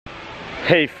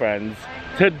Hey friends,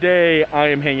 today I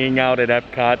am hanging out at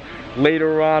Epcot.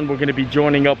 Later on we're going to be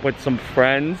joining up with some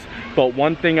friends, but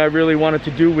one thing I really wanted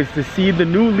to do was to see the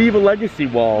new Leave a Legacy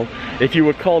wall. If you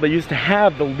recall, they used to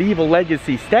have the Leave a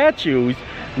Legacy statues.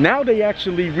 Now they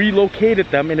actually relocated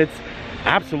them and it's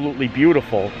absolutely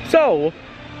beautiful. So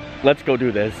let's go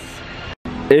do this.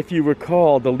 If you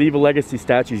recall, the Leave a Legacy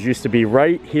statues used to be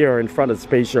right here in front of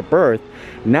Spaceship Earth.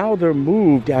 Now they're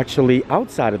moved actually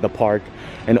outside of the park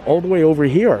and all the way over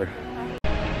here.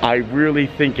 I really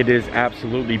think it is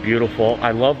absolutely beautiful.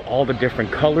 I love all the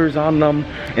different colors on them,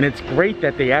 and it's great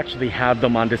that they actually have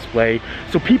them on display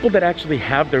so people that actually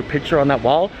have their picture on that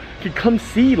wall can come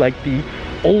see like the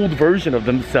old version of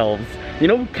themselves, you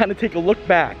know, kind of take a look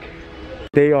back.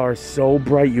 They are so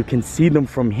bright, you can see them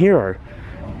from here.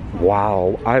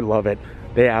 Wow, I love it.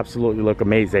 They absolutely look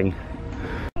amazing.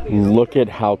 Look at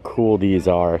how cool these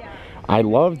are. I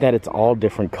love that it's all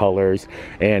different colors,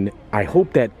 and I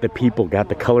hope that the people got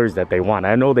the colors that they want.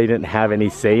 I know they didn't have any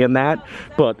say in that,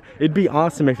 but it'd be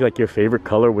awesome if like your favorite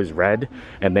color was red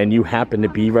and then you happen to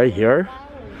be right here.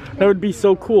 That would be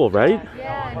so cool, right?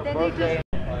 Yeah.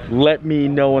 Let me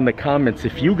know in the comments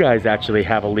if you guys actually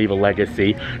have a Leave a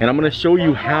Legacy, and I'm going to show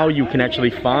you how you can actually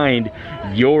find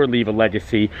your Leave a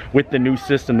Legacy with the new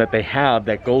system that they have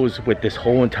that goes with this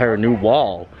whole entire new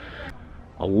wall.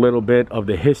 A little bit of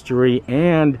the history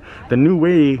and the new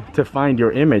way to find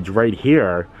your image right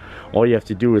here. All you have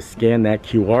to do is scan that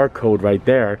QR code right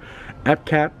there.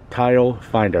 Epcot Tile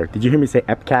Finder. Did you hear me say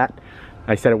Epcot?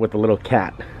 I said it with a little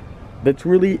cat. That's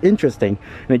really interesting,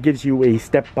 and it gives you a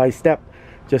step-by-step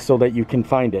just so that you can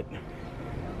find it.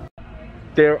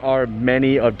 There are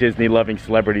many of Disney loving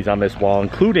celebrities on this wall,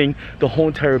 including the whole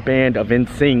entire band of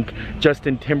NSYNC,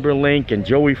 Justin Timberlake and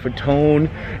Joey Fatone,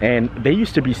 and they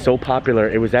used to be so popular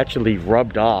it was actually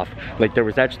rubbed off. Like there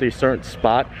was actually a certain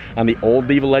spot on the old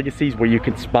Leave a Legacies where you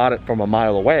could spot it from a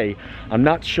mile away. I'm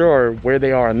not sure where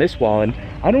they are on this wall, and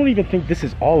I don't even think this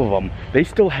is all of them. They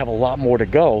still have a lot more to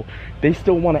go. They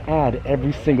still want to add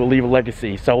every single Leave a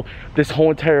Legacy, so this whole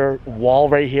entire wall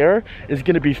right here is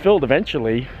going to be filled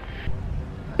eventually.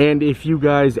 And if you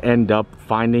guys end up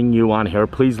finding you on here,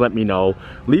 please let me know.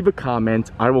 Leave a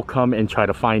comment. I will come and try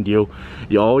to find you.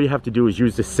 All you have to do is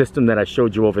use the system that I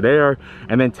showed you over there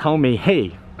and then tell me,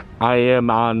 hey, I am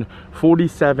on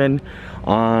 47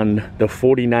 on the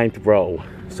 49th row.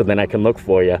 So then I can look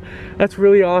for you. That's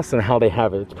really awesome how they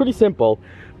have it. It's pretty simple,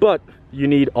 but you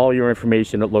need all your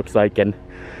information, it looks like. And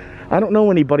I don't know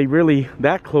anybody really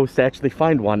that close to actually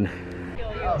find one.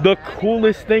 The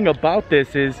coolest thing about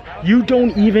this is you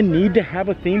don't even need to have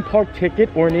a theme park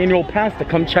ticket or an annual pass to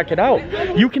come check it out.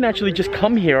 You can actually just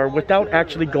come here without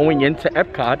actually going into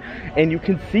Epcot and you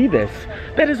can see this.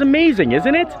 That is amazing,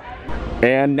 isn't it?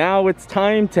 And now it's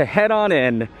time to head on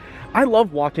in. I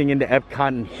love walking into Epcot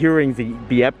and hearing the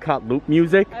Epcot loop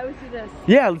music. I always do this.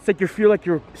 Yeah, it's like you feel like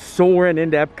you're soaring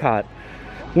into Epcot.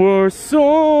 We're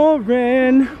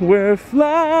soaring, we're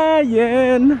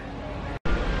flying.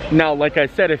 Now, like I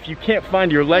said, if you can't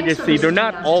find your legacy, they're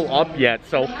not all up yet.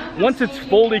 So once it's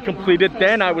fully completed,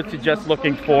 then I would suggest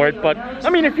looking for it. But I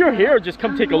mean, if you're here, just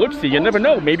come take a look-see. You never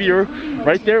know. Maybe you're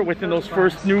right there within those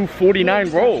first new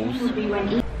 49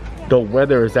 rows. The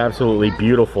weather is absolutely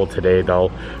beautiful today,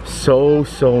 though. So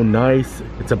nice.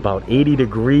 It's about 80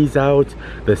 degrees out.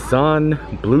 The sun,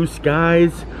 blue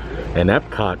skies, and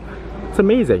Epcot. It's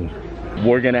amazing.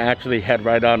 We're gonna actually head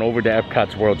right on over to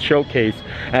Epcot's World Showcase.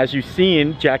 As you've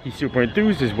seen, Jackie Super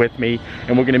Enthused is with me,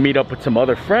 and we're gonna meet up with some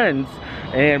other friends,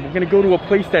 and we're gonna go to a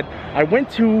place that I went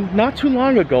to not too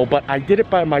long ago, but I did it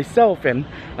by myself, and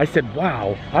I said,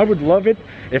 wow, I would love it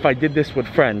if I did this with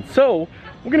friends. So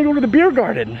we're gonna go to the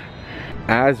Biergarten.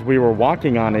 As we were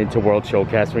walking on into World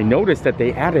Showcase, we noticed that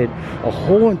they added a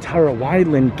whole entire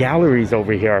Wildland galleries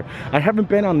over here. I haven't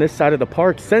been on this side of the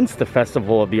park since the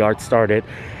Festival of the Arts started,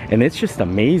 and it's just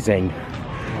amazing.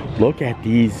 Look at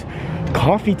these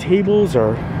coffee tables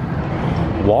or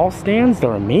wall stands.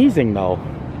 They're amazing though.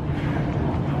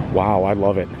 Wow, I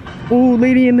love it. Ooh,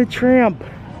 Lady and the Tramp.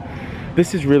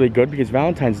 This is really good because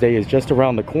Valentine's Day is just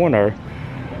around the corner.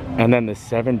 And then the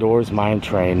Seven Doors Mine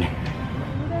Train.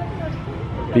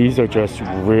 These are just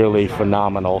really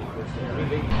phenomenal.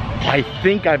 I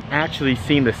think I've actually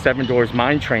seen the Seven Doors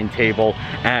Mine Train table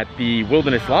at the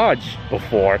Wilderness Lodge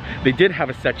before. They did have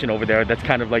a section over there that's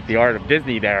kind of like the Art of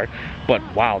Disney there. But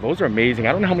wow, those are amazing.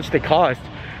 I don't know how much they cost,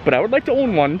 but I would like to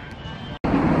own one.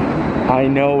 I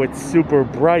know it's super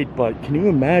bright, but can you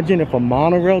imagine if a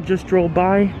monorail just drove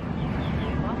by?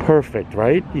 Perfect,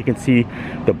 right? You can see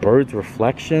the birds'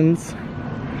 reflections.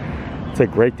 It's a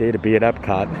great day to be at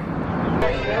Epcot.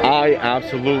 I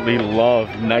absolutely love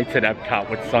nights at Epcot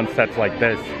with sunsets like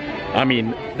this. I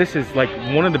mean, this is like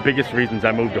one of the biggest reasons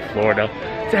I moved to Florida.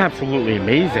 It's absolutely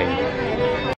amazing.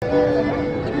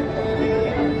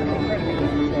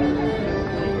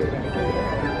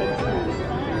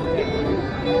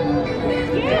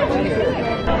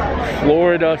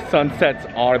 Florida sunsets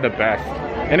are the best.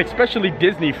 And especially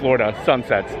Disney Florida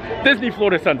sunsets. Disney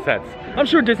Florida sunsets. I'm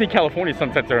sure Disney California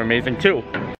sunsets are amazing too.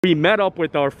 We met up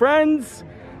with our friends.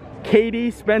 Katie,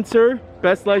 Spencer,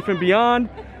 Best Life and Beyond.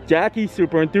 Jackie,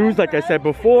 super enthused, like I said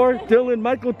before. Dylan,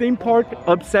 Michael, theme park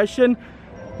obsession.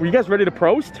 Were you guys ready to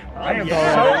proast? I am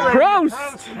so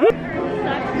Proast!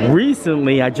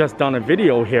 Recently, I just done a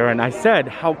video here and I said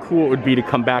how cool it would be to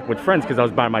come back with friends because I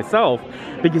was by myself.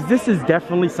 Because this is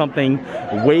definitely something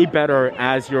way better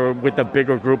as you're with a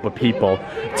bigger group of people.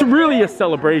 It's really a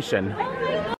celebration.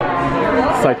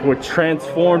 It's like we're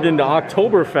transformed into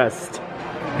Oktoberfest.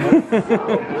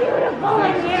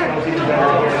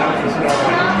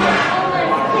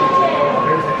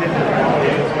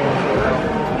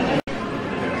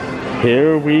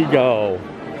 Here we go.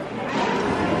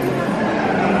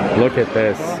 Look at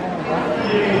this.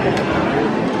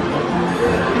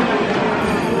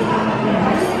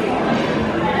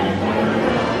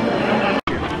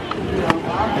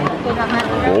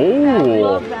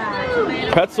 Oh,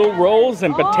 pretzel rolls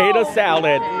and potato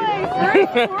salad.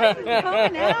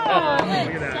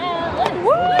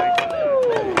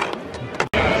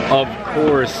 Of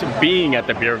course, being at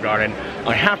the Biergarten,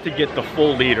 I have to get the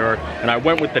full liter, and I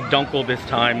went with the Dunkel this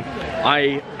time.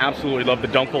 I absolutely love the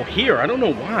Dunkel here. I don't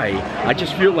know why. I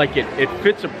just feel like it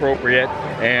fits appropriate,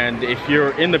 and if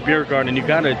you're in the Biergarten, you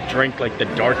gotta drink like the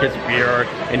darkest beer,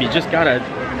 and you gotta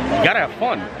have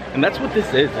fun. And that's what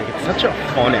this is. Like, it's such a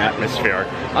fun atmosphere.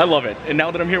 I love it. And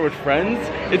now that I'm here with friends,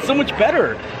 it's so much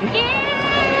better. Yeah!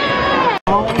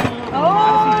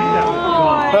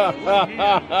 So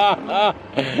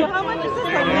how much is this?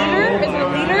 A liter? Is it a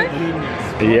liter?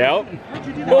 Yep.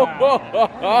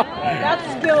 That's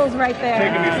skills right there.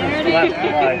 taking me some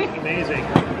left. Amazing.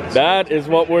 That is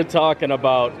what we're talking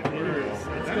about. It's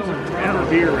going down a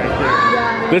beer right there.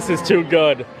 Yeah, This is too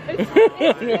good. it's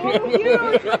so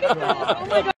huge. Look at this. Oh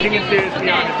my god. You can do it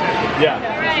beyond attention.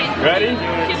 Yeah. Ready?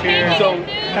 Cheers. So, Beyond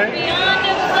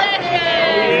the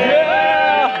pleasure.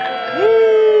 yeah! Woo!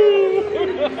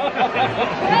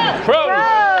 Pros!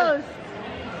 Gross.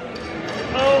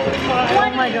 Oh Oh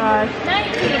my gosh.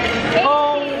 19, 18,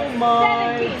 Oh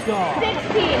my 17, God. 16,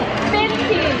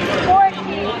 15, 14,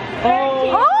 13.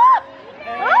 Oh. Ah!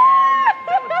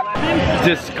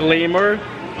 Disclaimer,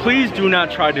 please do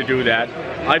not try to do that.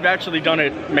 I've actually done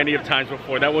it many of times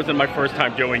before. That wasn't my first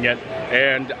time doing it.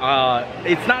 And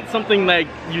it's not something like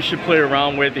you should play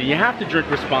around with. You have to drink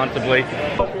responsibly.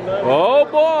 Oh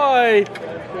boy!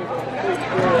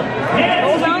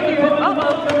 Hold on here.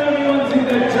 Uh-oh.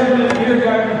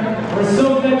 We're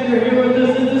so glad you're here with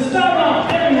us. And to start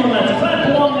off, everyone, let's clap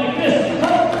along like this.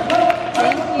 Hop,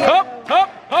 hop, hop,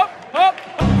 hop!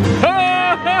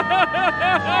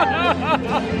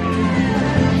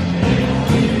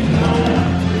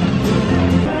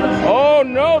 Oh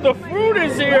no, the food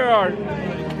is here! Alright,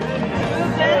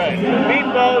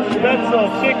 meatballs, schnitzel,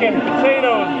 chicken,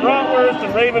 potatoes, bratwurst,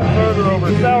 and Ravensburger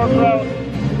over sauerkraut,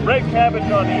 red cabbage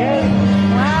on the end,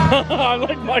 I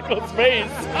like Michael's face.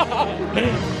 rice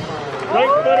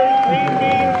butter, green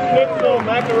beans, schnitzel,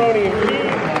 macaroni and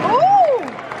cheese. Ooh!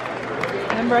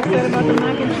 Remember I said about the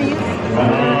mac and cheese? I'm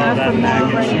gonna ask for more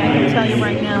right now. I can tell you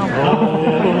right now.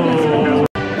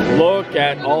 Look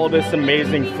at all this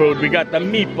amazing food. We got the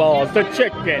meatballs, the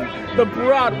chicken, the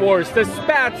bratwurst, the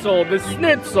spatzel, the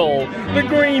schnitzel, the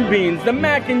green beans, the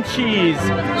mac and cheese.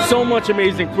 So much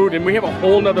amazing food, and we have a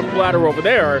whole nother platter over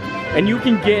there, and you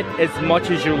can get as much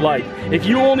as you like. If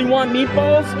you only want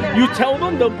meatballs, you tell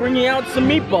them, they'll bring you out some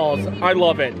meatballs. I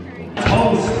love it.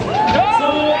 Host.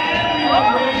 So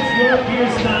everyone raise your beer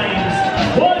steins.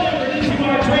 Whatever it is you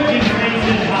are drinking, raise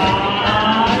it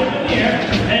high in the air.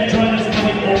 And join us in the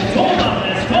old told on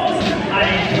this toast. I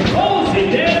propose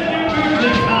it every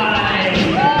birthday time.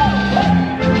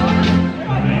 I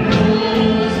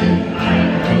propose it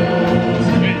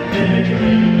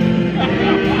every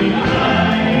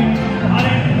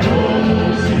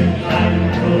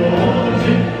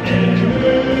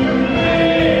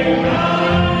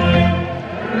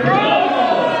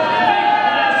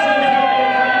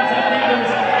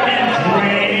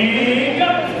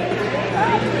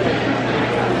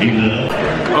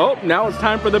Oh, now it's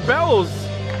time for the bells.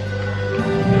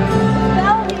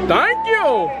 Thank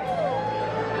you.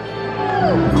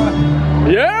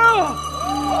 Yeah.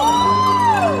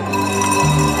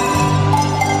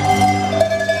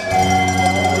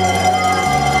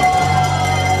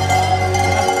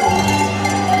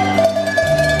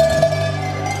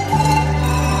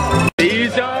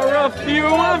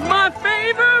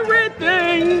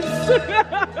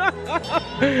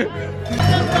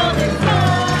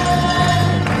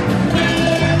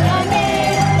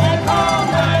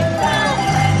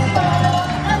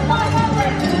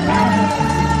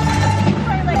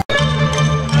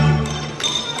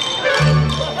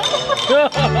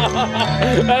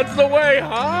 That's the way,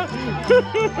 huh?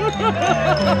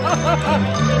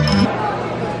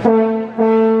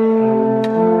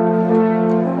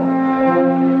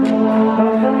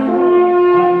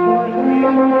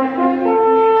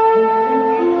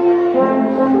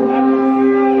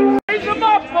 Raise them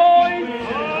up, boys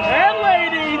and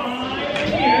ladies.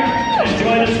 And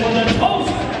join us for the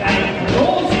toast and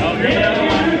rolls of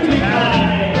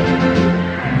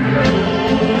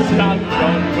Stop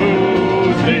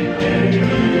confusing.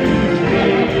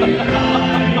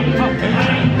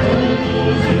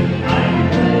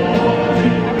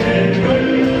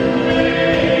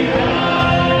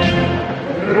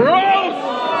 Gross!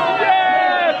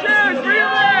 Yeah! Cheers!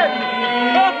 Feel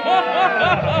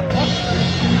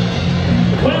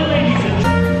Well, ladies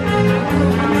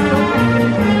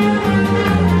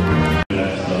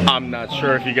and I'm not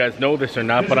sure if you guys know this or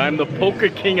not, but I'm the Polka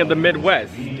King of the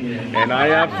Midwest. And I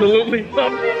absolutely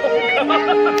love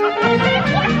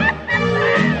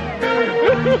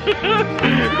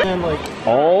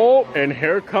Oh, and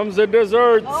here comes the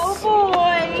desserts. Oh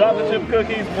boy! Chocolate chip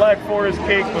cookies, Black Forest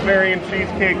cake, Bavarian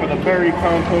cheesecake with a berry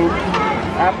compote,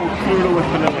 apple strudel with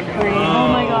vanilla cream. Oh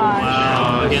my gosh.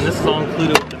 Wow, again, this is all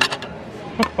included with the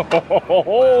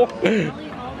meal.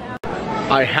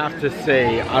 I have to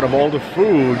say, out of all the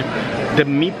food, the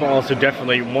meatballs are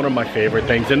definitely one of my favorite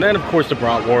things. And then, of course, the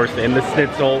bratwurst and the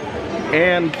schnitzel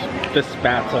and the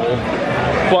spatzel.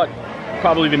 But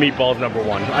probably the meatballs number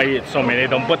one. I ate so many of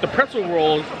them. But the pretzel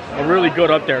rolls are really good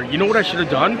up there. You know what I should have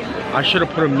done? I should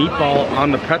have put a meatball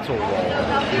on the pretzel roll.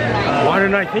 Why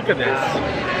didn't I think of this?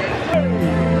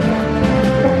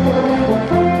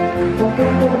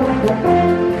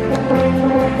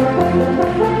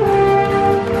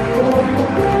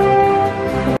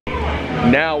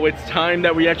 Now it's time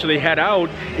that we actually head out.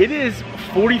 It is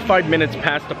 45 minutes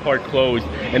past the park closed,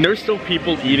 and there's still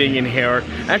people eating in here.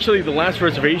 Actually, the last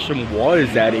reservation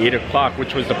was at 8 o'clock,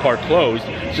 which was the park closed.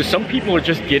 So some people are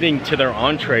just getting to their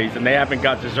entrees and they haven't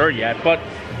got dessert yet, but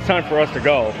it's time for us to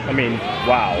go. I mean,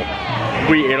 wow.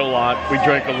 We ate a lot, we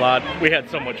drank a lot, we had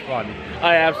so much fun.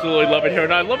 I absolutely love it here,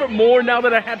 and I love it more now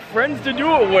that I had friends to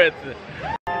do it with.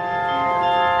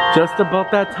 Just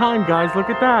about that time, guys, look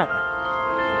at that.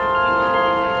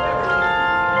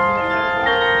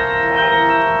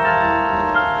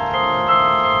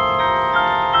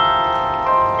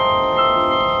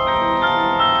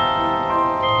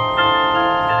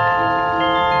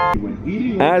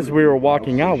 As we were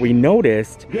walking out, we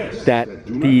noticed that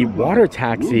the water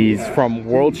taxis from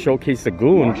World Showcase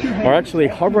Lagoon are actually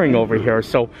hovering over here.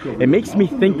 So it makes me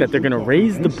think that they're going to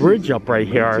raise the bridge up right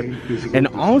here. And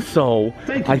also,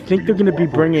 I think they're going to be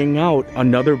bringing out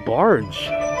another barge.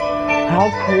 How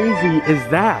crazy is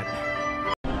that?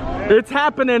 It's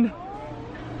happening.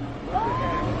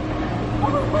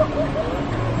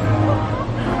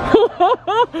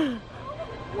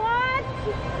 What?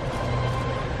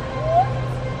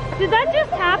 Did that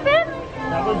just happen?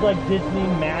 That was like Disney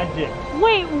magic.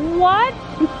 Wait, what?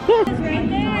 It's right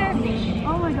there.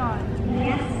 Oh my god.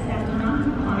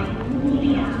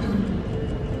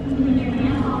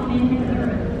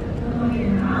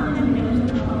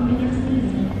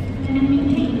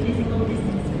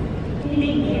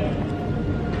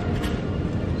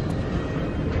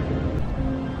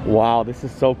 Wow, this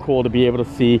is so cool to be able to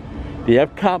see the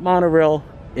Epcot Monorail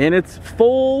in its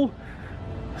full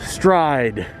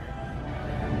stride.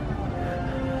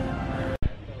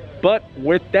 But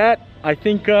with that, I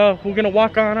think we're gonna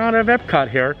walk on out of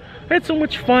Epcot here. I had so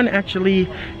much fun actually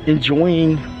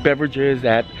enjoying beverages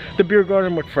at the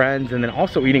Biergarten with friends, and then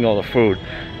also eating all the food.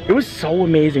 It was so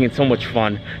amazing and so much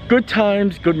fun. Good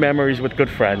times, good memories with good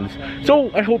friends.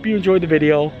 So I hope you enjoyed the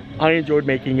video. I enjoyed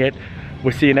making it.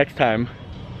 We'll see you next time.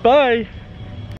 Bye.